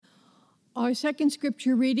Our second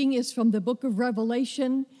scripture reading is from the book of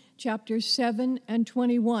Revelation, chapters 7 and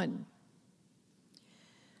 21.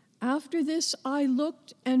 After this I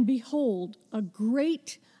looked, and behold, a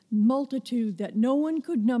great multitude that no one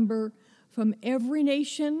could number, from every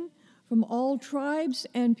nation, from all tribes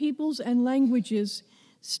and peoples and languages,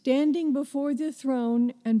 standing before the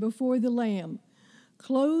throne and before the Lamb,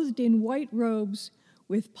 clothed in white robes,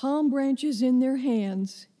 with palm branches in their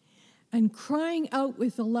hands, and crying out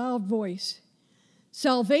with a loud voice,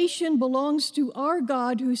 "Salvation belongs to our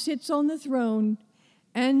God who sits on the throne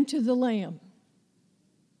and to the Lamb."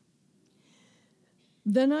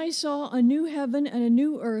 Then I saw a new heaven and a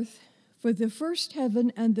new earth, for the first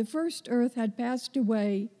heaven and the first earth had passed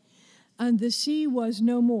away, and the sea was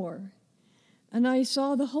no more. And I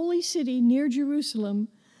saw the holy city New Jerusalem,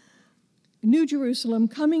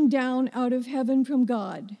 coming down out of heaven from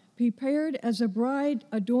God, prepared as a bride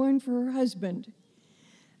adorned for her husband.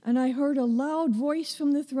 And I heard a loud voice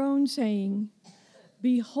from the throne saying,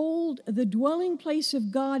 "Behold, the dwelling place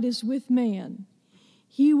of God is with man.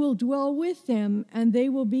 He will dwell with them, and they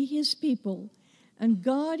will be his people, and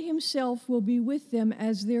God himself will be with them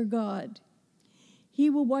as their God.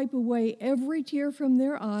 He will wipe away every tear from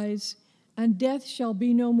their eyes, and death shall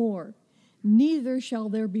be no more. Neither shall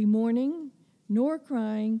there be mourning, nor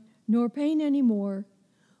crying, nor pain any more,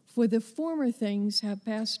 for the former things have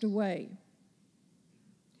passed away."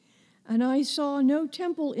 And I saw no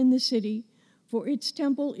temple in the city, for its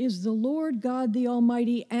temple is the Lord God the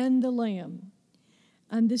Almighty and the Lamb.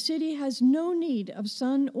 And the city has no need of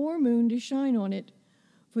sun or moon to shine on it,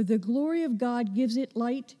 for the glory of God gives it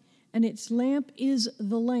light, and its lamp is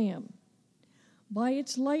the Lamb. By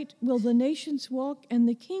its light will the nations walk, and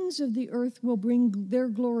the kings of the earth will bring their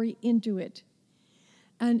glory into it.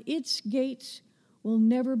 And its gates will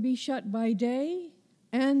never be shut by day,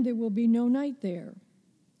 and there will be no night there.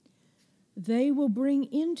 They will bring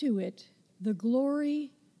into it the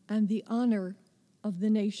glory and the honor of the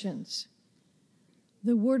nations.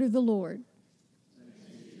 The word of the Lord.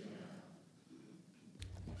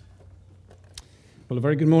 Well, a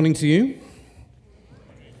very good morning to you.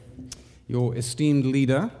 Your esteemed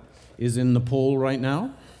leader is in Nepal right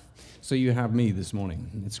now, so you have me this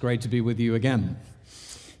morning. It's great to be with you again.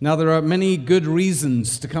 Now, there are many good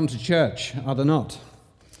reasons to come to church, are there not?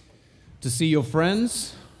 To see your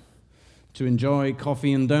friends, to enjoy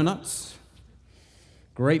coffee and donuts,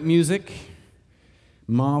 great music,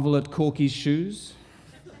 marvel at Corky's shoes.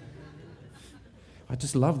 I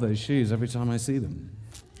just love those shoes every time I see them.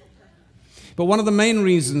 But one of the main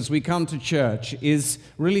reasons we come to church is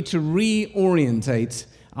really to reorientate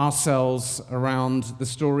ourselves around the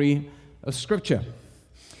story of Scripture.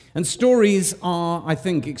 And stories are, I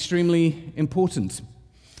think, extremely important.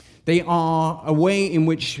 They are a way in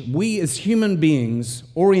which we as human beings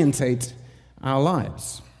orientate our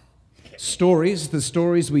lives. Stories, the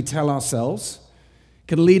stories we tell ourselves,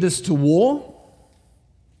 can lead us to war,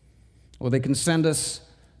 or they can send us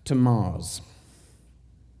to Mars.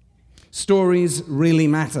 Stories really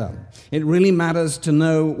matter. It really matters to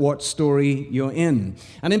know what story you're in.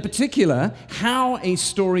 And in particular, how a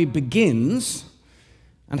story begins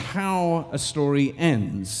and how a story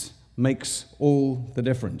ends makes all the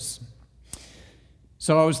difference.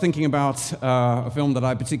 So I was thinking about a film that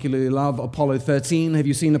I particularly love, Apollo 13. Have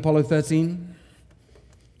you seen Apollo 13?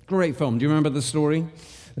 Great film. Do you remember the story?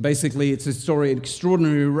 Basically, it's a story, an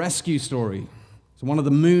extraordinary rescue story. So one of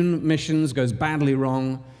the moon missions goes badly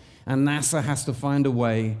wrong, and NASA has to find a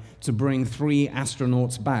way to bring 3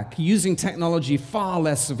 astronauts back, using technology far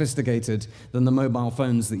less sophisticated than the mobile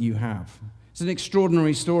phones that you have. It's an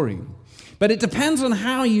extraordinary story. But it depends on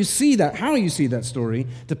how you see that. How you see that story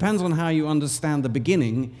depends on how you understand the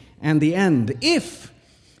beginning and the end. If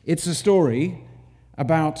it's a story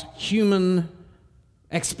about human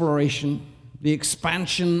exploration, the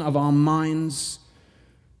expansion of our minds,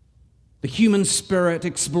 the human spirit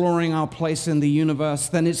exploring our place in the universe,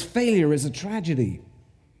 then its failure is a tragedy,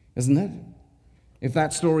 isn't it? If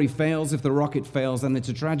that story fails, if the rocket fails, then it's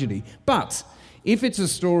a tragedy. But if it's a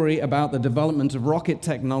story about the development of rocket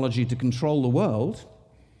technology to control the world,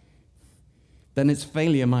 then its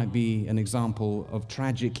failure might be an example of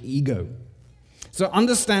tragic ego. So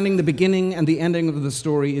understanding the beginning and the ending of the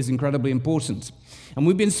story is incredibly important. And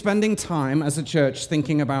we've been spending time as a church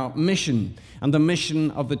thinking about mission and the mission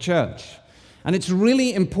of the church. And it's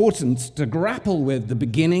really important to grapple with the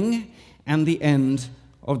beginning and the end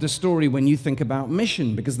of the story when you think about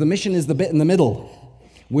mission, because the mission is the bit in the middle.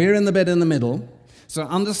 We're in the bit in the middle. So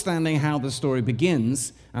understanding how the story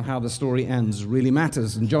begins and how the story ends really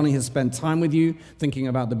matters. And Johnny has spent time with you thinking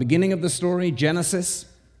about the beginning of the story, Genesis.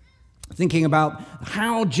 thinking about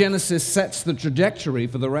how Genesis sets the trajectory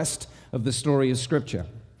for the rest of the story of Scripture.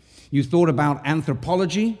 You thought about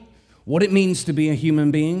anthropology, what it means to be a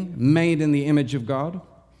human being made in the image of God.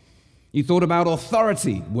 You thought about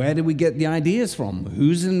authority. Where do we get the ideas from?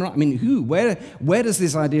 Where does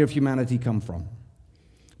this idea of humanity come from?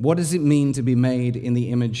 What does it mean to be made in the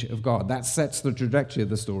image of God? That sets the trajectory of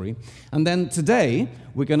the story. And then today,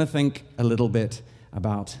 we're going to think a little bit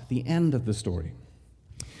about the end of the story.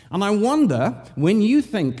 And I wonder, when you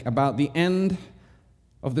think about the end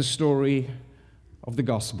of the story of the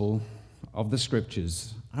gospel, of the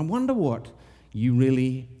scriptures, I wonder what you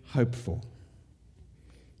really hope for.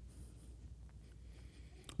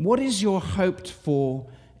 What is your hoped for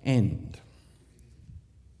end?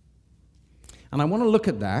 And I want to look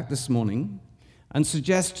at that this morning and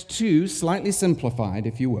suggest two, slightly simplified,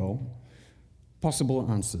 if you will, possible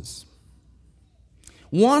answers.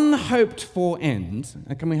 One hoped for end,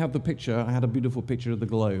 and can we have the picture? I had a beautiful picture of the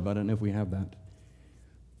globe. I don't know if we have that.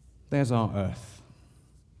 There's our earth.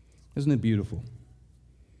 Isn't it beautiful?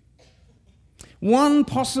 One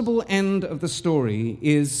possible end of the story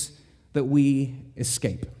is that we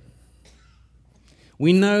escape.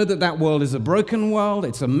 We know that that world is a broken world,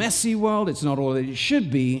 it's a messy world, it's not all that it should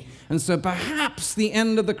be, and so perhaps the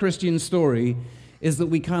end of the Christian story is that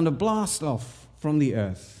we kind of blast off from the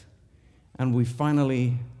earth and we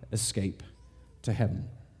finally escape to heaven.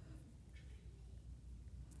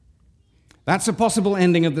 That's a possible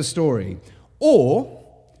ending of the story. Or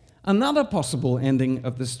another possible ending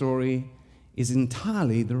of the story is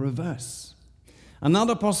entirely the reverse.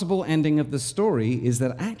 Another possible ending of the story is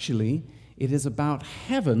that actually it is about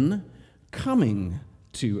heaven coming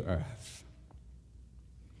to earth.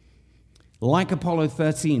 Like Apollo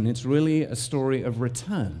 13, it's really a story of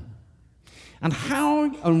return. And how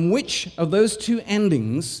and which of those two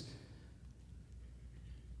endings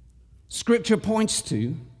Scripture points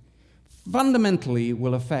to fundamentally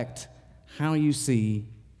will affect how you see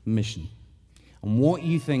mission and what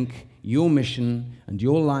you think your mission and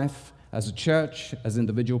your life as a church, as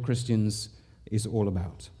individual Christians, is all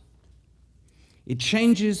about. It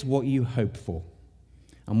changes what you hope for,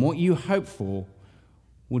 and what you hope for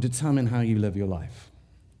will determine how you live your life.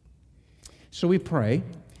 So we pray,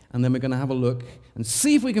 and then we're going to have a look and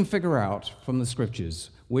see if we can figure out from the Scriptures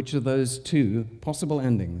which of those two possible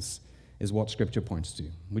endings is what Scripture points to.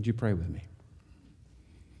 Would you pray with me?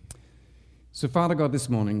 So, Father God, this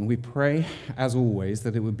morning we pray, as always,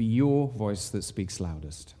 that it would be your voice that speaks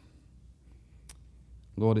loudest.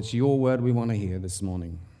 Lord, it's your word we want to hear this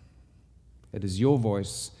morning. It is your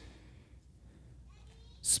voice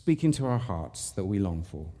speaking to our hearts that we long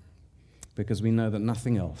for, because we know that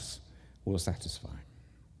nothing else will satisfy.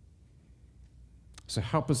 So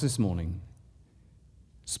help us this morning.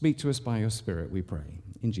 Speak to us by your Spirit, we pray.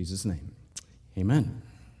 In Jesus' name, amen.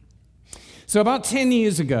 So about 10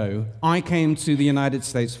 years ago, I came to the United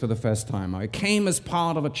States for the first time. I came as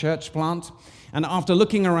part of a church plant, and after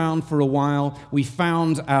looking around for a while, we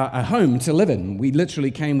found a home to live in. We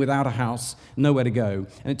literally came without a house, nowhere to go,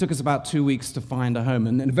 and it took us about 2 weeks to find a home.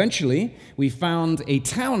 And then eventually, we found a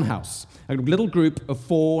townhouse, a little group of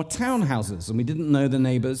 4 townhouses, and we didn't know the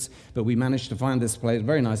neighbors, but we managed to find this place, a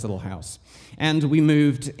very nice little house, and we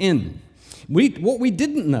moved in. What we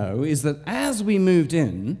didn't know is that as we moved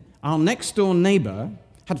in, our next-door neighbor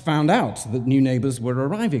had found out that new neighbors were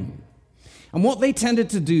arriving. And what they tended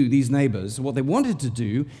to do, these neighbors, what they wanted to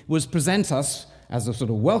do was present us as a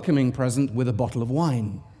sort of welcoming present with a bottle of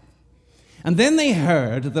wine. And then they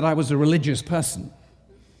heard that I was a religious person.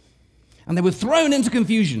 And they were thrown into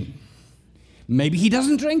confusion. Maybe he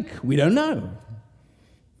doesn't drink, we don't know.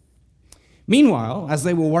 Meanwhile, as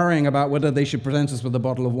they were worrying about whether they should present us with a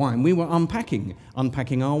bottle of wine, we were unpacking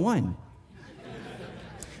our wine.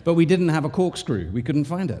 But we didn't have a corkscrew. We couldn't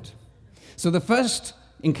find it. So the first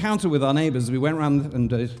encounter with our neighbors, we went around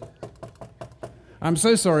and I'm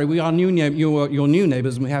so sorry, we are your new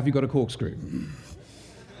neighbors, and have you got a corkscrew?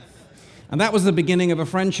 And that was the beginning of a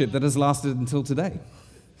friendship that has lasted until today.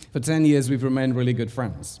 For 10 years, we've remained really good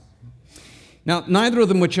friends. Now, neither of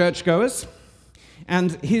them were churchgoers,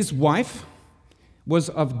 and his wife was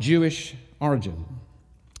of Jewish origin.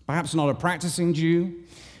 Perhaps not a practicing Jew,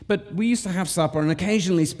 but we used to have supper, and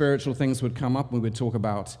occasionally spiritual things would come up. We would talk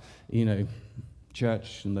about,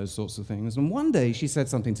 church and those sorts of things. And one day she said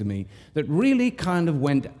something to me that really kind of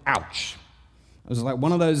went, ouch. It was like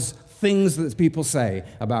one of those things that people say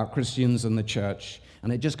about Christians and the church,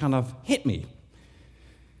 and it just kind of hit me.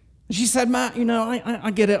 And she said, Matt,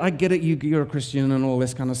 I get it, you're a Christian and all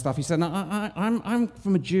this kind of stuff. He said, no, I'm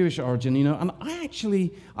from a Jewish origin, and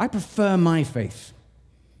I prefer my faith.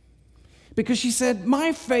 Because she said,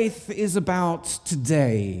 my faith is about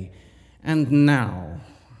today and now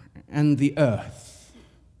and the earth.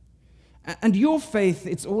 And your faith,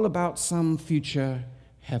 it's all about some future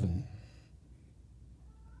heaven.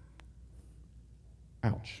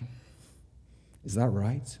 Ouch. Is that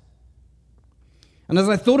right? And as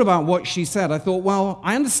I thought about what she said, I thought, well,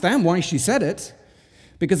 I understand why she said it,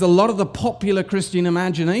 because a lot of the popular Christian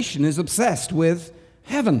imagination is obsessed with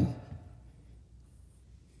heaven.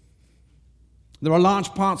 There are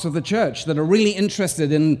large parts of the church that are really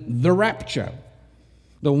interested in the rapture,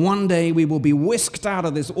 that one day we will be whisked out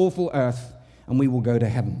of this awful earth and we will go to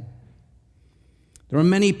heaven. There are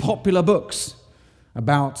many popular books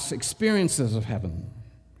about experiences of heaven.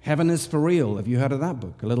 Heaven is for real. Have you heard of that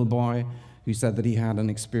book? A little boy who said that he had an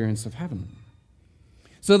experience of heaven.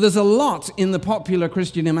 So there's a lot in the popular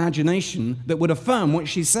Christian imagination that would affirm what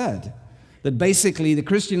she said, that basically the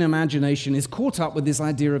Christian imagination is caught up with this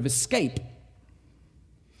idea of escape.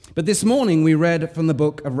 But this morning we read from the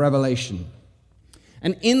book of Revelation.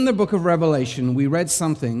 And in the book of Revelation we read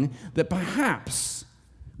something that perhaps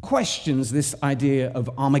questions this idea of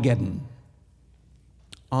Armageddon.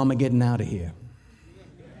 Armageddon out of here.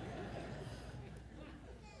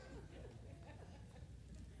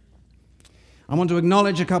 I want to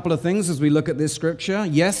acknowledge a couple of things as we look at this scripture.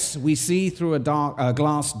 Yes, we see through a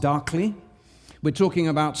glass darkly. We're talking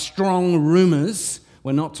about strong rumors.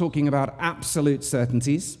 We're not talking about absolute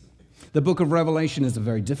certainties. The book of Revelation is a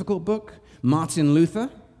very difficult book. Martin Luther,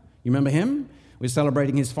 you remember him? We're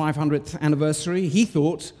celebrating his 500th anniversary. He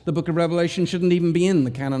thought the book of Revelation shouldn't even be in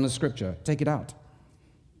the canon of Scripture. Take it out.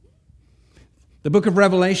 The book of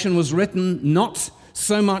Revelation was written not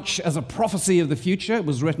so much as a prophecy of the future. It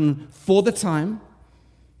was written for the time,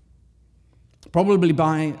 probably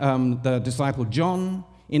by the disciple John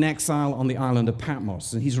in exile on the island of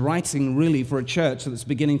Patmos. And he's writing really for a church that's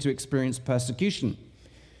beginning to experience persecution,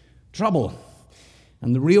 trouble.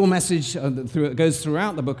 And the real message that goes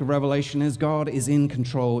throughout the book of Revelation is God is in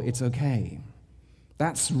control. It's okay.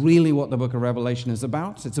 That's really what the book of Revelation is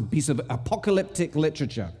about. It's a piece of apocalyptic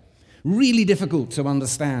literature. Really difficult to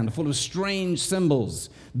understand, full of strange symbols,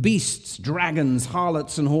 beasts, dragons,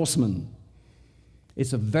 harlots, and horsemen.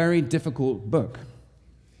 It's a very difficult book.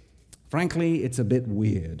 Frankly, it's a bit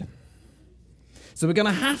weird. So we're going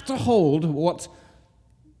to have to hold what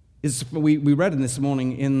we read in this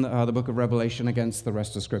morning in the book of Revelation against the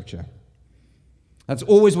rest of Scripture. That's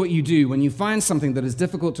always what you do. When you find something that is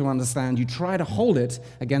difficult to understand, you try to hold it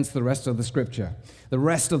against the rest of the Scripture, the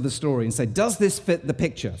rest of the story, and say, does this fit the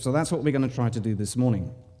picture? So that's what we're going to try to do this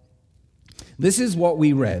morning. This is what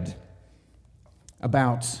we read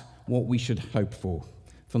about what we should hope for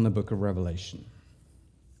from the book of Revelation.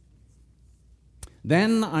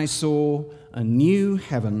 Then I saw a new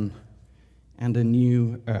heaven and a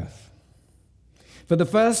new earth. For the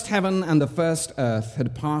first heaven and the first earth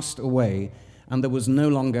had passed away, and there was no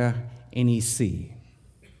longer any sea.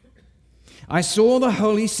 I saw the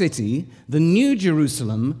holy city, the new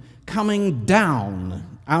Jerusalem, coming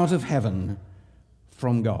down out of heaven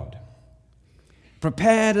from God,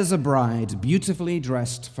 prepared as a bride, beautifully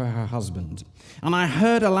dressed for her husband. And I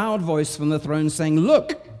heard a loud voice from the throne saying,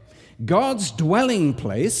 "Look, God's dwelling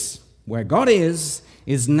place, where God is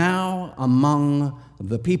now among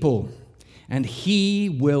the people, and he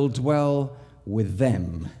will dwell with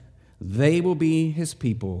them. They will be his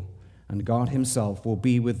people, and God himself will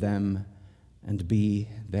be with them and be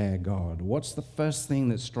their God." What's the first thing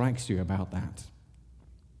that strikes you about that?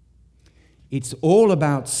 It's all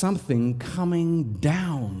about something coming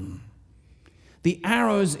down. The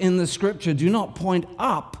arrows in the scripture do not point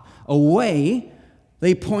up, away,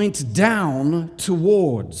 they point down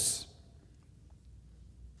towards.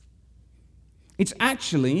 It's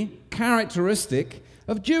actually characteristic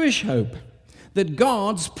of Jewish hope, that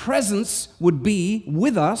God's presence would be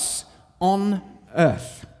with us on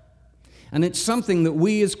earth. And it's something that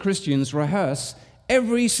we as Christians rehearse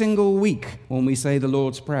every single week when we say the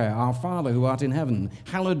Lord's Prayer. Our Father who art in heaven,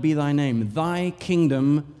 hallowed be thy name. Thy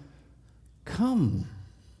kingdom come.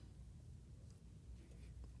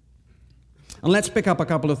 And let's pick up a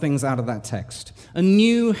couple of things out of that text. A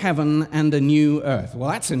new heaven and a new earth. Well,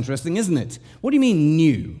 that's interesting, isn't it? What do you mean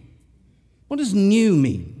new? What does new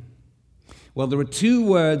mean? Well, there are two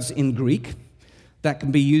words in Greek that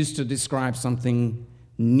can be used to describe something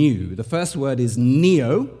new. The first word is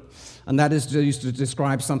neo, and that is used to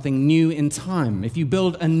describe something new in time. If you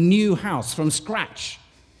build a new house from scratch,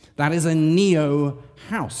 that is a neo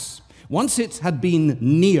house. Once it had been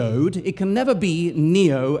neoed, it can never be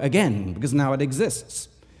neo again, because now it exists.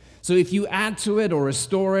 So if you add to it or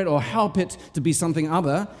restore it or help it to be something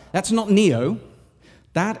other, that's not neo.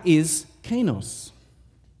 That is kainos.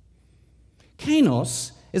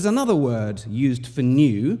 Kainos is another word used for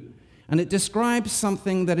new, and it describes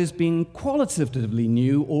something that is being qualitatively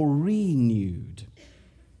new or renewed.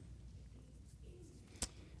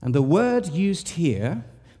 And the word used here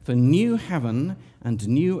for new heaven and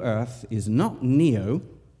new earth is not neo,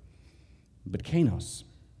 but kainos.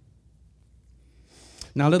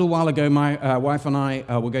 Now, a little while ago, my wife and I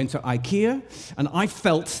were going to IKEA, and I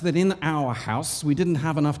felt that in our house we didn't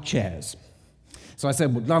have enough chairs. So I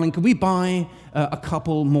said, well, darling, could we buy a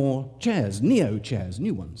couple more chairs, neo chairs,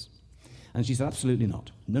 new ones? And she said, absolutely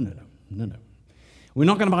not. No. We're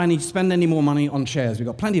not going to spend any more money on chairs. We've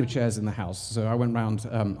got plenty of chairs in the house. So I went round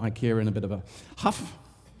IKEA in a bit of a huff.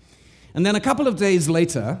 And then a couple of days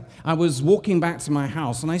later, I was walking back to my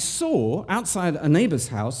house, and I saw outside a neighbor's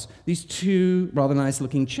house these two rather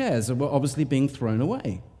nice-looking chairs that were obviously being thrown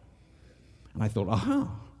away. And I thought,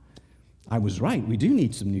 aha, I was right. We do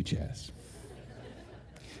need some new chairs.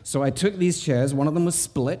 So I took these chairs. One of them was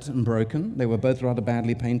split and broken. They were both rather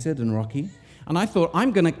badly painted and rocky. And I thought,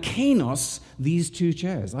 I'm going to kainos these two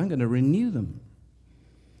chairs. I'm going to renew them.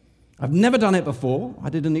 I've never done it before. I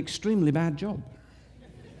did an extremely bad job.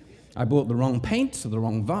 I bought the wrong paint, the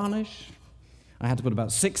wrong varnish. I had to put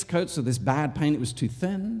about 6 coats of this bad paint. It was too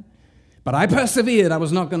thin. But I persevered. I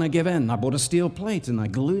was not going to give in. I bought a steel plate, and I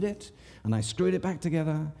glued it, and I screwed it back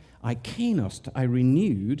together. I kainosed, I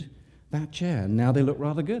renewed that chair. Now they look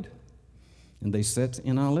rather good. And they sit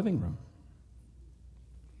in our living room.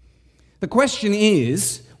 The question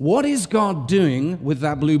is, what is God doing with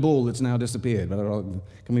that blue ball that's now disappeared? Can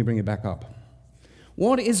we bring it back up?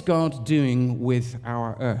 What is God doing with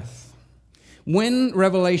our earth? When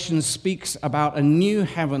Revelation speaks about a new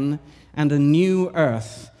heaven and a new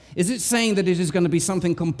earth, is it saying that it is going to be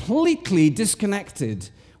something completely disconnected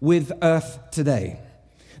with earth today?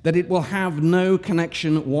 That it will have no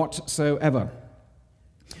connection whatsoever?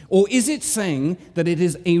 Or is it saying that it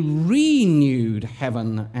is a renewed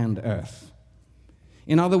heaven and earth?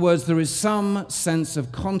 In other words, there is some sense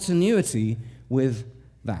of continuity with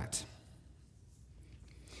that.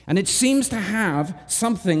 And it seems to have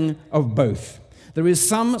something of both. There is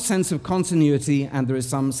some sense of continuity and there is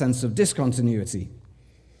some sense of discontinuity.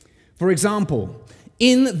 For example,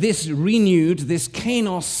 in this renewed, this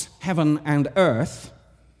kainos heaven and earth,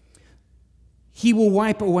 He will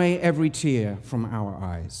wipe away every tear from our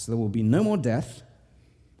eyes. There will be no more death,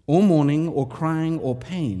 or mourning, or crying, or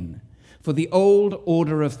pain, for the old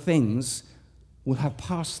order of things will have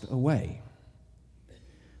passed away.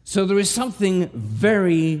 So there is something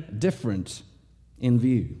very different in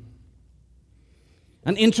view.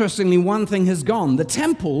 And interestingly, one thing has gone. The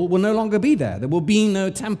temple will no longer be there. There will be no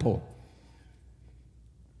temple.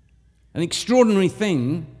 An extraordinary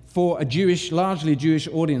thing for a largely Jewish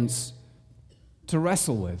audience to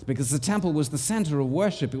wrestle with, because the temple was the center of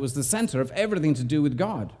worship. It was the center of everything to do with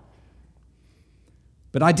God.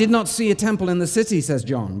 But I did not see a temple in the city, says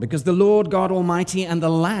John, because the Lord God Almighty and the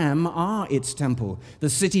Lamb are its temple. The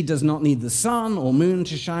city does not need the sun or moon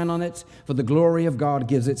to shine on it, for the glory of God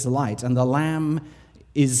gives its light, and the Lamb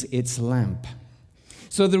is its lamp.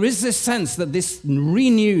 So there is this sense that this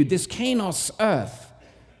renewed, this kainos earth,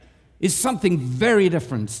 is something very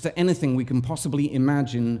different to anything we can possibly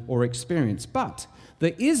imagine or experience. But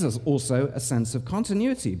there is also a sense of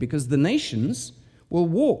continuity, because the nations will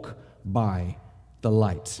walk by the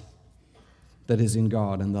light that is in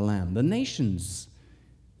God and the Lamb. The nations.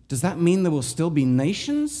 Does that mean there will still be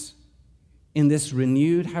nations in this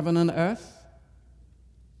renewed heaven and earth?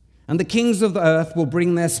 And the kings of the earth will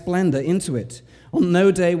bring their splendor into it. On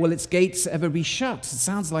no day will its gates ever be shut. It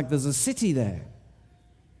sounds like there's a city there.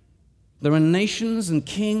 There are nations and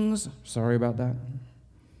kings. Sorry about that.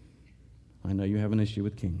 I know you have an issue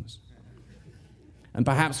with kings. And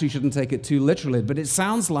perhaps you shouldn't take it too literally, but it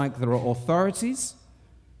sounds like there are authorities,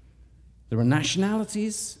 there are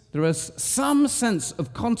nationalities, there is some sense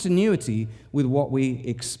of continuity with what we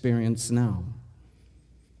experience now.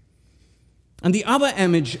 And the other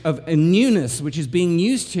image of a newness which is being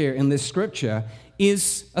used here in this scripture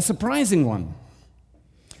is a surprising one.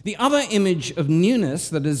 The other image of newness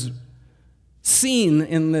that is seen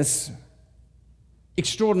in this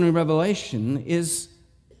extraordinary revelation is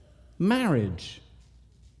marriage.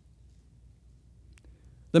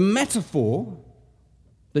 The metaphor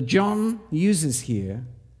that John uses here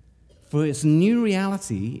for its new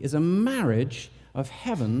reality is a marriage of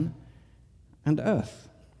heaven and earth.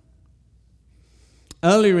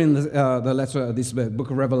 Earlier in the letter of this book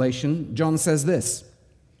of Revelation, John says this: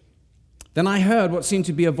 Then I heard what seemed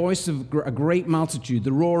to be a voice of a great multitude,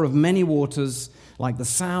 the roar of many waters, like the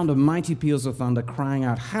sound of mighty peals of thunder, crying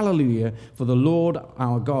out, Hallelujah, for the Lord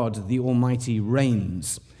our God, the Almighty,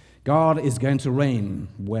 reigns. God is going to reign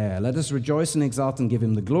where? Let us rejoice and exult and give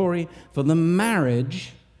him the glory, for the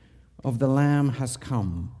marriage of the Lamb has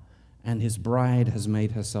come, and his bride has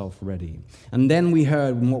made herself ready. And then we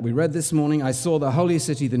heard in what we read this morning, I saw the holy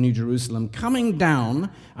city, the New Jerusalem, coming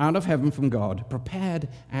down out of heaven from God, prepared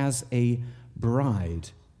as a bride,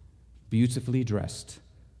 beautifully dressed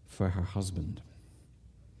for her husband.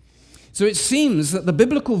 So it seems that the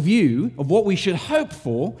biblical view of what we should hope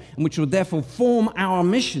for, and which would therefore form our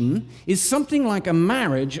mission, is something like a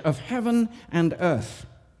marriage of heaven and earth.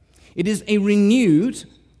 It is a renewed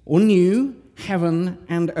or new heaven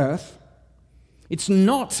and earth. It's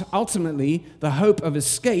not ultimately the hope of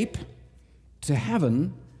escape to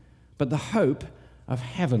heaven, but the hope of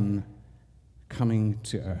heaven coming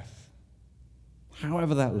to earth.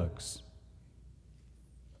 However that looks.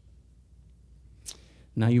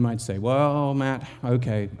 Now you might say, well, Matt,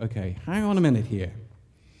 okay, hang on a minute here.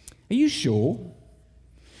 Are you sure?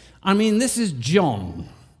 I mean, this is John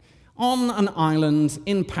on an island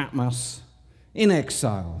in Patmos, in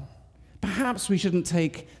exile. Perhaps we shouldn't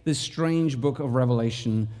take this strange book of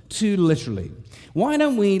Revelation too literally. Why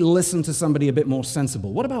don't we listen to somebody a bit more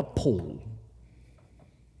sensible? What about Paul?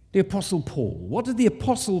 The Apostle Paul. What did the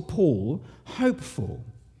Apostle Paul hope for?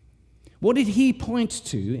 What did he point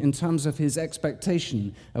to in terms of his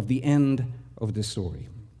expectation of the end of the story?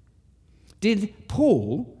 Did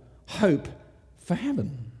Paul hope for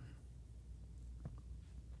heaven?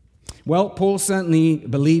 Well, Paul certainly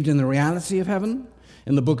believed in the reality of heaven.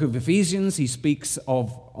 In the book of Ephesians, he speaks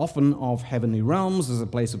often of heavenly realms as a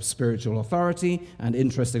place of spiritual authority and,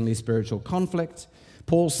 interestingly, spiritual conflict.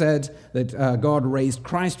 Paul said that God raised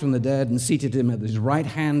Christ from the dead and seated him at his right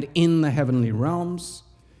hand in the heavenly realms.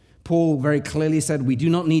 Paul very clearly said, we do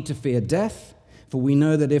not need to fear death, for we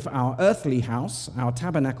know that if our earthly house, our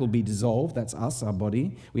tabernacle, be dissolved, that's us, our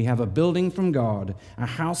body, we have a building from God, a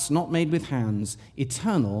house not made with hands,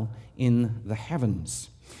 eternal in the heavens.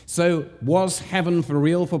 So was heaven for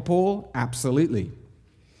real for Paul? Absolutely.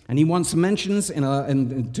 And he once mentions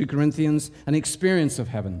in 2 Corinthians an experience of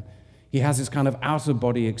heaven. He has this kind of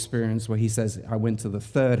out-of-body experience where he says, I went to the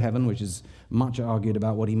third heaven, which is much argued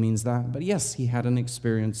about what he means that. But yes, he had an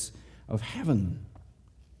experience of heaven.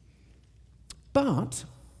 But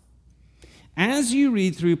as you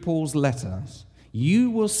read through Paul's letters, you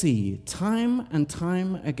will see time and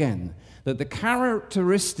time again that the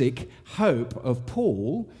characteristic hope of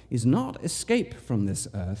Paul is not escape from this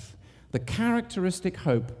earth. The characteristic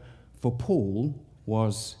hope for Paul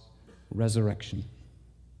was resurrection.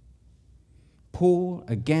 Paul,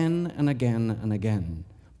 again and again and again,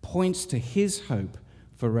 points to his hope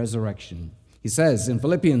for resurrection. He says in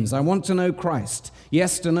Philippians, I want to know Christ,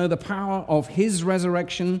 yes, to know the power of his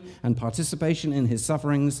resurrection and participation in his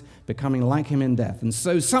sufferings, becoming like him in death, and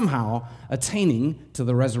so somehow attaining to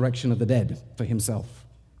the resurrection of the dead for himself.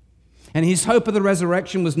 And his hope of the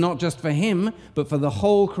resurrection was not just for him, but for the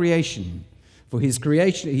whole creation. For his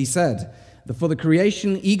creation, he said, for the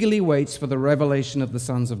creation eagerly waits for the revelation of the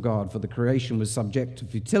sons of God. For the creation was subject to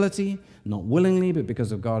futility, not willingly, but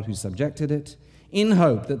because of God who subjected it, in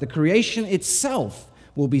hope that the creation itself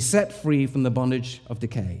will be set free from the bondage of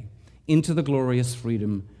decay into the glorious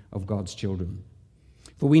freedom of God's children.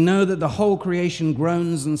 For we know that the whole creation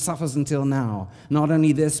groans and suffers until now. Not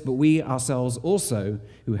only this, but we ourselves also,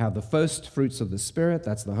 who have the first fruits of the Spirit,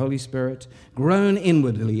 that's the Holy Spirit, groan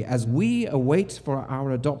inwardly as we await for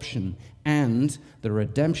our adoption and the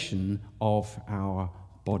redemption of our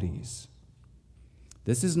bodies.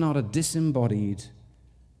 This is not a disembodied,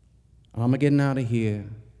 Armageddon out of here,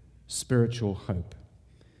 spiritual hope.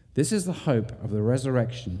 This is the hope of the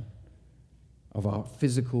resurrection of our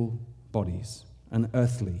physical bodies, an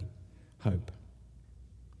earthly hope.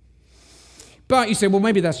 But you say, well,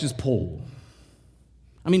 maybe that's just Paul.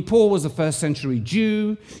 I mean, Paul was a first century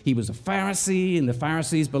Jew. He was a Pharisee, and the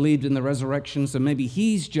Pharisees believed in the resurrection, so maybe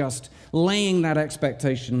he's just laying that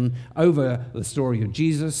expectation over the story of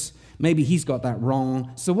Jesus. Maybe he's got that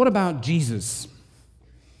wrong. So what about Jesus?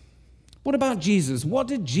 What about Jesus? What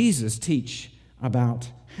did Jesus teach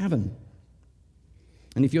about heaven?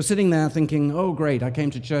 And if you're sitting there thinking, oh, great, I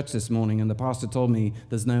came to church this morning and the pastor told me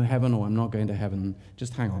there's no heaven or I'm not going to heaven,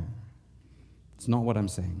 just hang on. It's not what I'm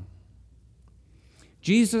saying.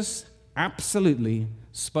 Jesus absolutely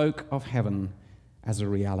spoke of heaven as a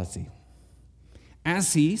reality,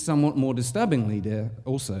 as he, somewhat more disturbingly,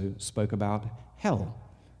 also spoke about hell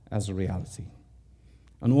as a reality.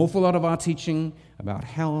 An awful lot of our teaching about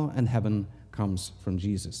hell and heaven comes from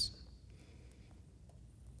Jesus.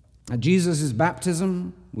 At Jesus'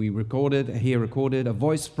 baptism, he recorded, a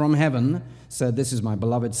voice from heaven said, "This is my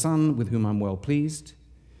beloved Son, with whom I'm well pleased."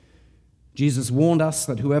 Jesus warned us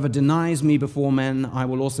that whoever denies me before men, I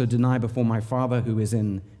will also deny before my Father who is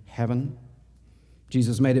in heaven.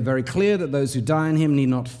 Jesus made it very clear that those who die in him need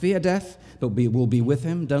not fear death, but will be with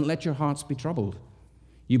him. Don't let your hearts be troubled.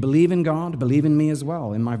 You believe in God, believe in me as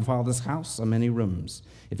well. In my Father's house are many rooms.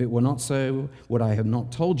 If it were not so, would I have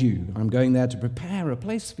not told you? I'm going there to prepare a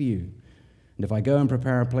place for you. And if I go and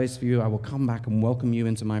prepare a place for you, I will come back and welcome you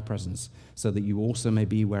into my presence, so that you also may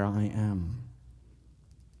be where I am.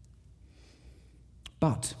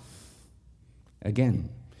 But, again,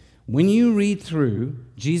 when you read through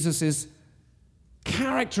Jesus'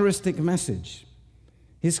 characteristic message,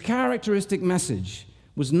 his characteristic message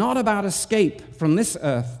was not about escape from this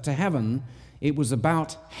earth to heaven. It was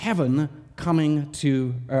about heaven coming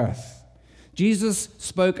to earth. Jesus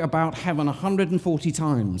spoke about heaven 140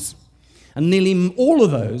 times, and nearly all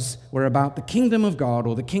of those were about the kingdom of God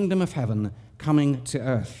or the kingdom of heaven coming to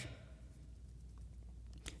earth.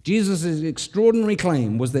 Jesus' extraordinary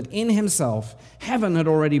claim was that in himself, heaven had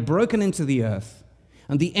already broken into the earth,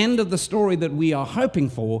 and the end of the story that we are hoping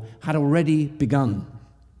for had already begun.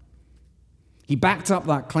 He backed up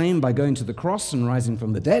that claim by going to the cross and rising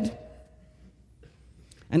from the dead.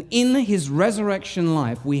 And in his resurrection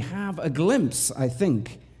life, we have a glimpse, I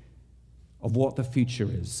think, of what the future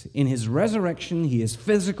is. In his resurrection, he is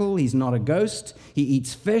physical, he's not a ghost, he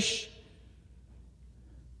eats fish.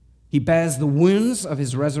 He bears the wounds of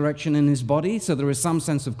his resurrection in his body, so there is some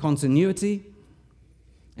sense of continuity.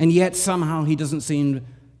 And yet somehow he doesn't seem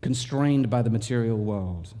constrained by the material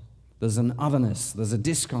world. There's an otherness, there's a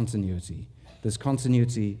discontinuity. There's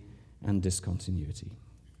continuity and discontinuity.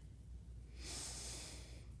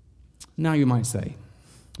 Now you might say,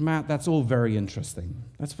 Matt, that's all very interesting.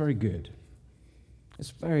 That's very good.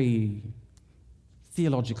 It's very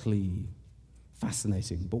theologically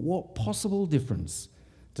fascinating. But what possible difference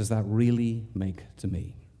does that really make to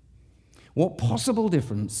me? What possible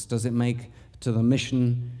difference does it make to the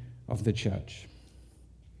mission of the church?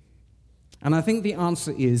 And I think the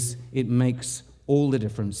answer is it makes all the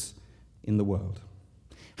difference in the world.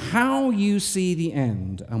 How you see the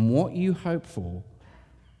end and what you hope for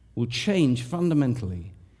will change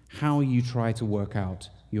fundamentally how you try to work out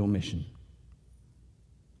your mission.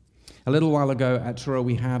 A little while ago at Truro,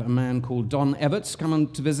 we had a man called Don Everts come on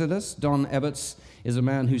to visit us. Don Everts is a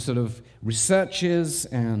man who sort of researches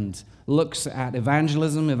and looks at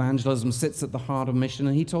evangelism. Evangelism sits at the heart of mission,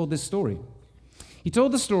 and he told this story. He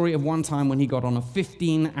told the story of one time when he got on a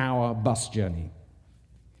 15-hour bus journey.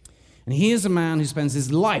 And he is a man who spends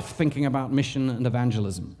his life thinking about mission and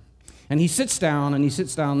evangelism. And he sits down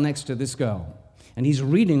next to this girl, and he's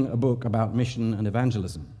reading a book about mission and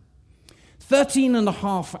evangelism. 13 and a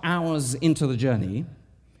half hours into the journey,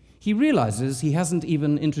 he realizes he hasn't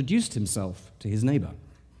even introduced himself to his neighbor.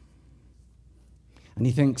 And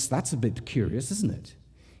he thinks, that's a bit curious, isn't it?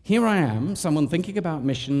 Here I am, someone thinking about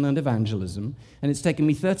mission and evangelism, and it's taken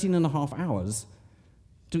me 13 and a half hours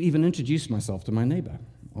to even introduce myself to my neighbor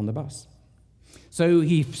on the bus. So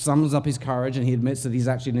he sums up his courage and he admits that he's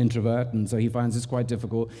actually an introvert, and so he finds this quite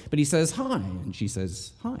difficult. But he says, hi, and she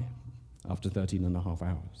says, hi, after 13 and a half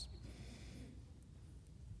hours.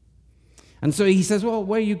 And so he says, well,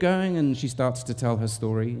 where are you going? And she starts to tell her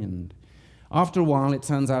story. And after a while, it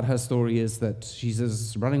turns out her story is that she's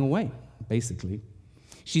just running away, basically.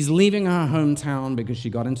 She's leaving her hometown because she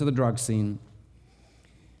got into the drug scene.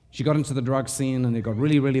 She got into the drug scene and it got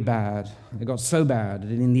really, really bad. It got so bad that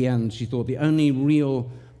in the end she thought the only real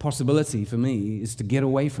possibility for me is to get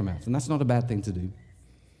away from it. And that's not a bad thing to do.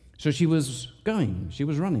 So she was going, she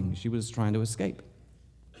was running, she was trying to escape.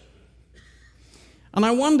 And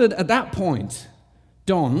I wondered at that point,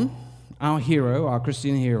 Don, our hero, our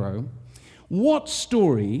Christian hero, what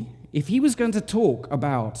story, if he was going to talk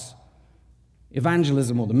about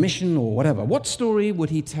evangelism or the mission or whatever, what story would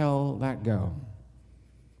he tell that girl?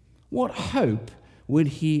 What hope would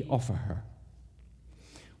he offer her?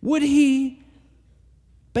 Would he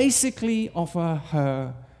basically offer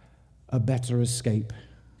her a better escape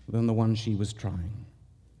than the one she was trying?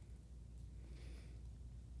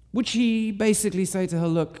 Would she basically say to her,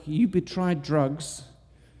 look, you tried drugs,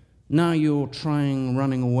 now you're trying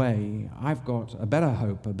running away. I've got a better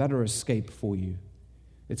hope, a better escape for you.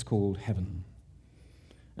 It's called heaven.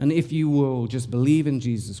 And if you will just believe in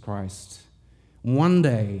Jesus Christ, one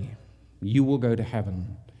day you will go to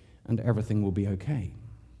heaven and everything will be okay.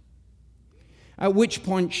 At which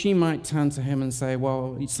point she might turn to him and say,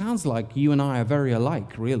 well, it sounds like you and I are very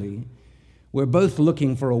alike, really. We're both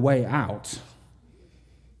looking for a way out.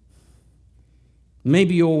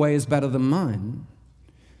 Maybe your way is better than mine.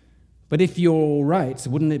 But if you're all right,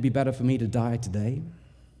 wouldn't it be better for me to die today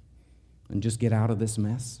and just get out of this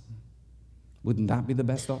mess? Wouldn't that be the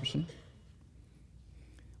best option?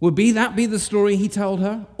 Would that be the story he told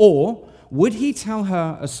her? Or would he tell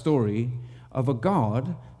her a story of a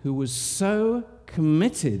God who was so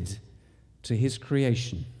committed to his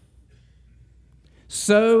creation,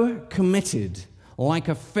 so committed, like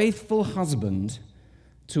a faithful husband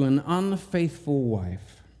to an unfaithful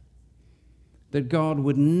wife, that God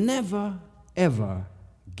would never, ever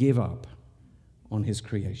give up on his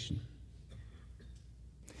creation?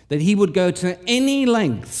 That he would go to any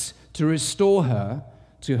lengths to restore her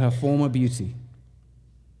to her former beauty,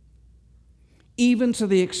 even to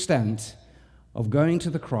the extent of going to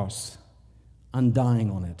the cross and dying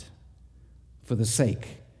on it for the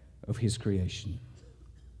sake of his creation.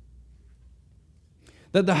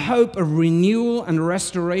 That the hope of renewal and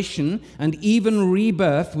restoration and even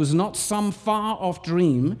rebirth was not some far-off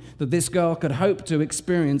dream that this girl could hope to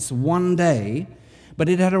experience one day, but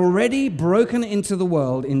it had already broken into the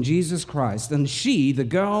world in Jesus Christ, and she, the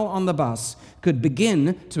girl on the bus, could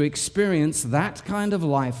begin to experience that kind of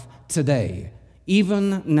life today,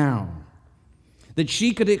 even now. That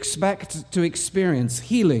she could expect to experience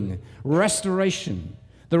healing, restoration,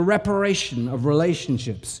 the reparation of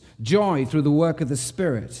relationships, joy through the work of the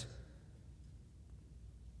Spirit.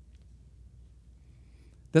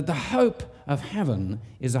 That the hope of heaven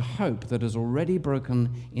is a hope that has already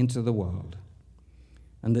broken into the world,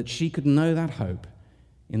 and that she could know that hope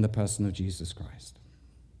in the person of Jesus Christ.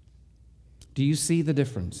 Do you see the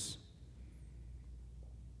difference?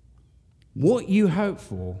 What you hope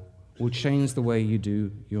for will change the way you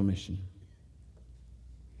do your mission.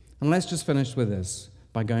 And let's just finish with this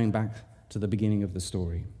by going back to the beginning of the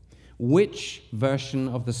story. Which version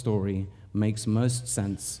of the story makes most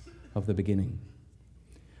sense of the beginning?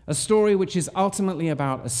 A story which is ultimately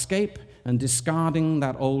about escape and discarding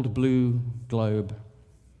that old blue globe,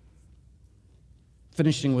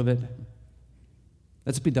 finishing with it.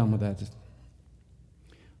 Let's be done with that.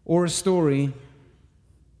 Or a story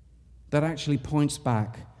that actually points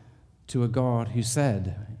back to a God who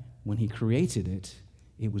said, when he created it,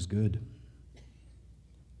 it was good.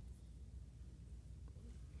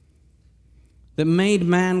 That made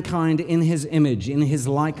mankind in his image, in his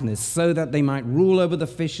likeness, so that they might rule over the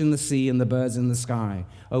fish in the sea and the birds in the sky,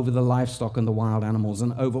 over the livestock and the wild animals,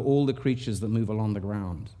 and over all the creatures that move along the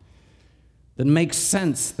ground. That makes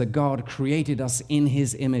sense that God created us in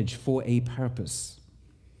his image for a purpose.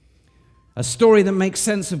 A story that makes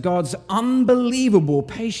sense of God's unbelievable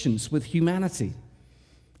patience with humanity,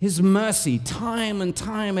 his mercy time and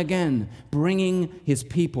time again, bringing his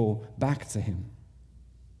people back to him.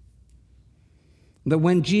 That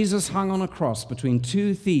when Jesus hung on a cross between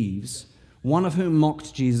two thieves, one of whom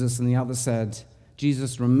mocked Jesus and the other said,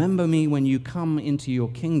 "Jesus, remember me when you come into your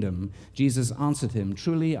kingdom," Jesus answered him,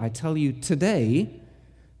 "Truly, I tell you, today,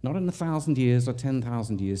 not in 1,000 years or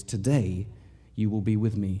 10,000 years, today you will be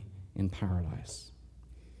with me in paradise."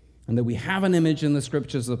 And that we have an image in the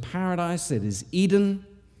scriptures of paradise. It is Eden.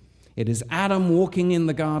 It is Adam walking in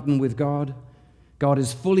the garden with God. God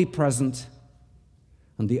is fully present.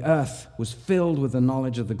 And the earth was filled with the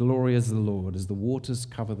knowledge of the glory of the Lord as the waters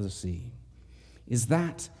cover the sea. Is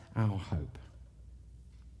that our hope?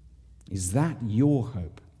 Is that your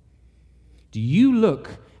hope? Do you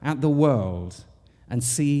look at the world and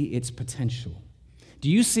see its potential? Do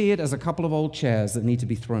you see it as a couple of old chairs that need to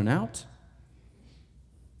be thrown out?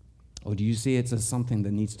 Or do you see it as something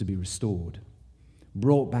that needs to be restored,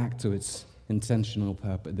 brought back to its intentional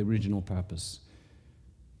purpose, the original purpose?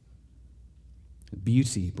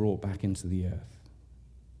 Beauty brought back into the earth.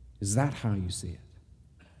 Is that how you see it?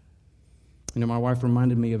 You know, my wife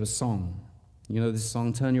reminded me of a song. You know this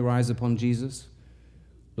song, "Turn Your Eyes Upon Jesus,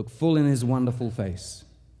 Look Full in His Wonderful Face."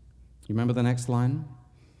 You remember the next line?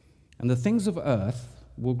 "And the things of earth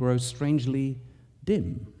will grow strangely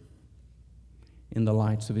dim in the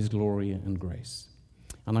light of His glory and grace."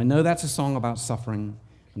 And I know that's a song about suffering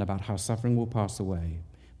and about how suffering will pass away.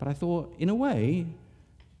 But I thought, in a way,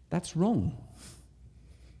 that's wrong.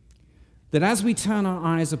 That as we turn our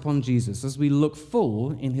eyes upon Jesus, as we look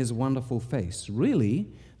full in his wonderful face,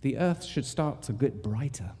 really, the earth should start to get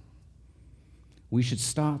brighter. We should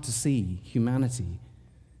start to see humanity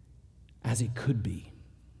as it could be.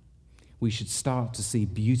 We should start to see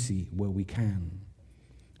beauty where we can.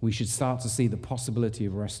 We should start to see the possibility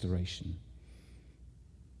of restoration.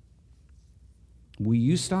 Will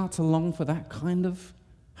you start to long for that kind of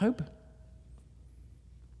hope?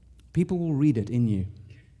 People will read it in you.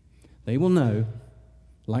 They will know,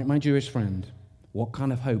 like my Jewish friend, what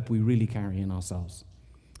kind of hope we really carry in ourselves.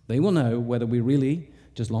 They will know whether we're really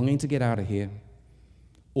just longing to get out of here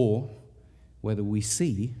or whether we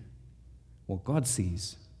see what God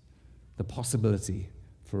sees, the possibility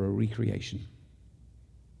for a recreation.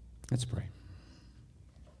 Let's pray.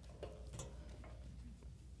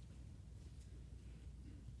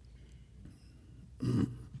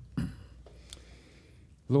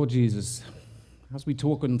 Lord Jesus, as we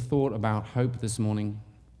talk and thought about hope this morning,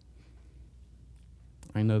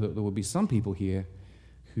 I know that there will be some people here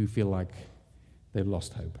who feel like they've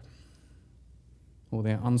lost hope, or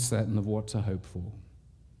they're uncertain of what to hope for.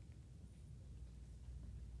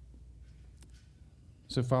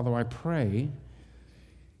 So, Father, I pray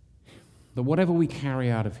that whatever we carry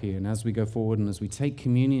out of here, and as we go forward and as we take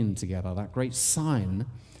communion together, that great sign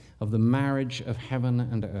of the marriage of heaven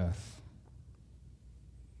and earth,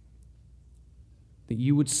 that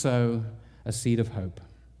you would sow a seed of hope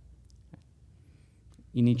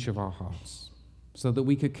in each of our hearts, so that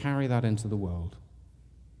we could carry that into the world.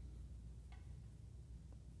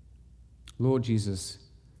 Lord Jesus,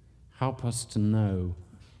 help us to know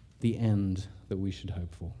the end that we should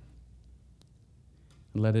hope for.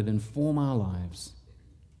 And let it inform our lives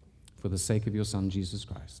for the sake of your Son, Jesus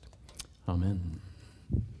Christ. Amen.